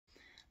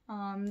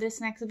This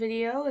next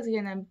video is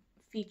going to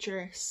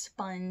feature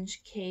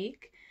sponge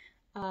cake,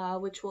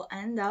 which will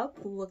end up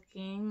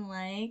looking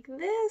like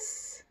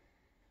this.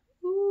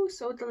 Ooh,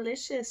 so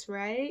delicious,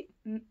 right?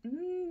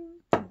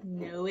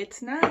 No,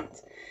 it's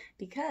not,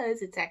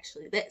 because it's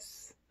actually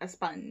this, a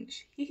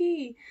sponge.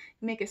 You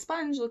make a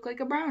sponge look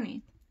like a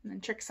brownie, and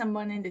then trick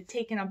someone into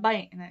taking a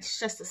bite, and it's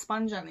just a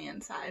sponge on the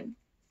inside.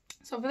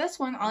 So for this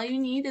one, all you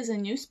need is a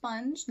new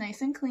sponge,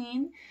 nice and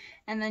clean,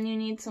 and then you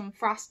need some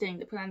frosting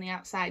to put on the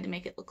outside to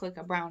make it look like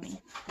a brownie.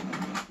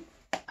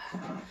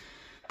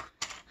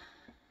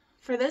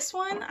 For this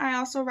one, I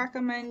also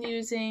recommend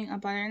using a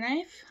butter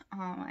knife.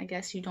 I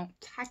guess you don't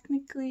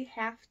technically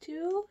have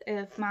to.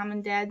 If mom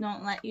and dad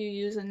don't let you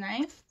use a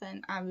knife,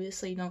 then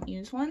obviously don't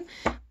use one.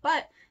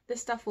 But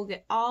this stuff will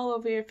get all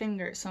over your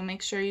fingers, so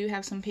make sure you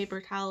have some paper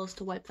towels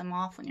to wipe them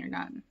off when you're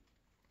done.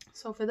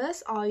 So for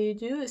this, all you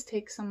do is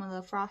take some of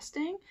the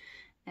frosting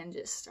and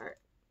just start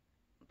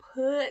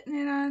putting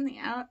it on the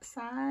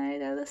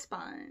outside of the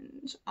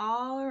sponge,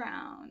 all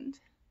around.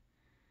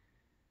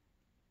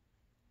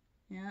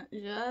 Yeah,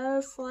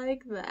 just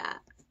like that.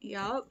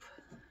 Yup.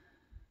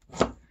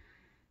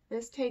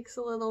 This takes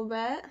a little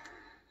bit,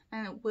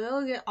 and it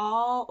will get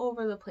all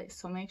over the place,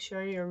 so make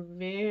sure you're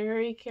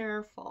very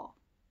careful.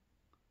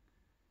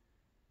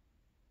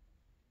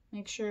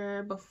 Make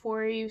sure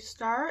before you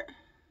start,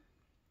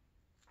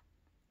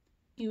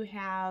 you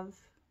have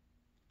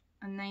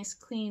a nice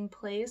clean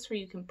place where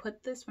you can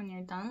put this when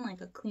you're done,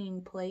 like a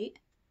clean plate.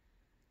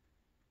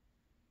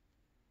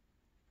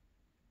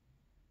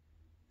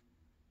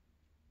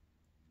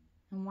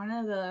 And one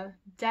of the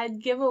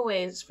dead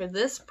giveaways for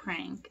this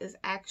prank is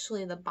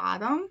actually the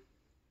bottom,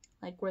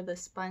 like where the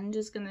sponge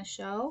is going to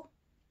show.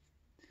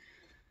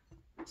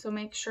 So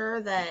make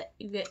sure that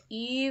you get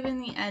even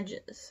the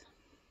edges.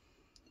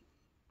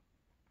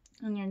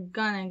 And you're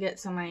gonna get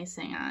some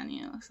icing on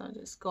you, so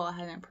just go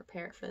ahead and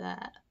prepare for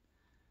that.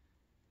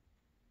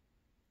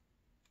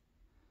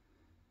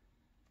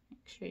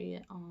 Make sure you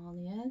get all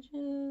the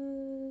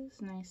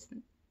edges nice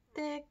and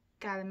thick.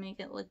 Gotta make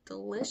it look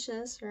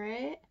delicious,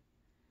 right?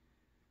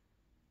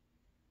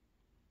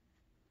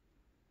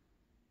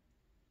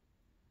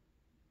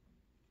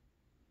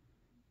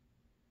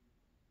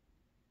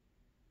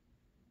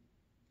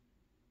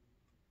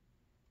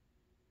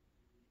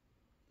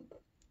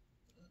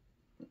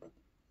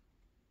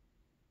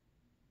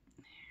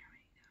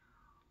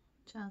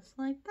 Just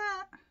like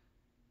that.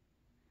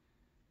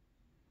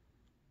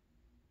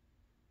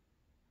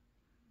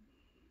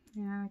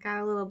 Yeah, I got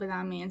a little bit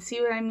on me. And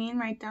see what I mean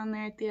right down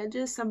there at the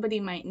edges?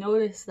 Somebody might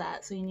notice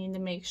that, so you need to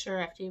make sure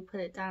after you put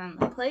it down on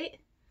the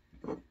plate,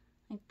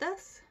 like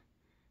this,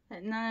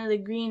 that none of the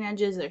green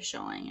edges are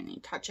showing and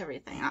you touch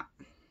everything up.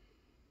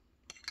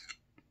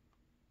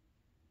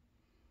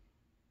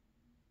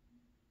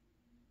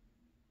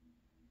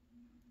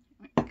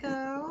 There we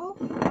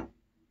go.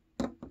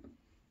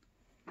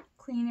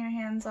 Clean your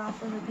hands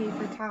off with a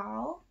paper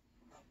towel.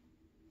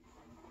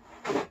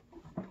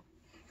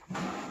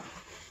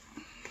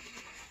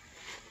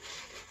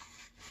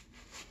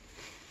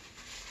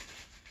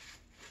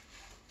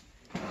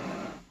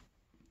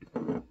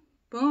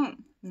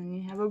 Boom. And then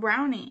you have a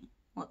brownie.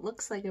 What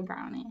looks like a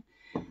brownie,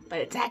 but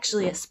it's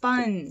actually a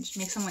sponge.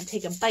 Make someone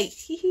take a bite.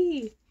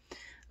 Hee.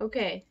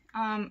 Okay.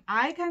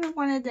 I kind of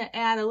wanted to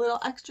add a little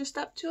extra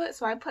step to it,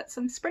 so I put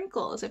some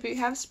sprinkles. If you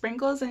have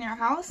sprinkles in your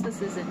house,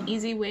 this is an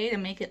easy way to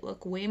make it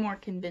look way more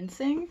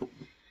convincing.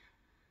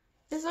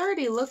 This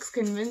already looks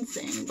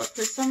convincing, but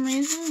for some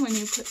reason, when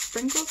you put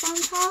sprinkles on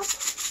top,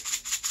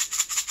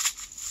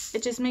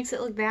 it just makes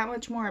it look that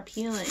much more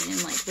appealing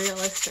and like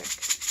realistic.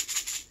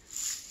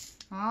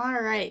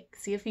 Alright,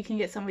 see if you can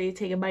get somebody to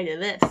take a bite of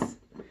this.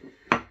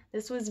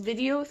 This was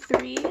video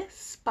 3,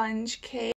 sponge cake.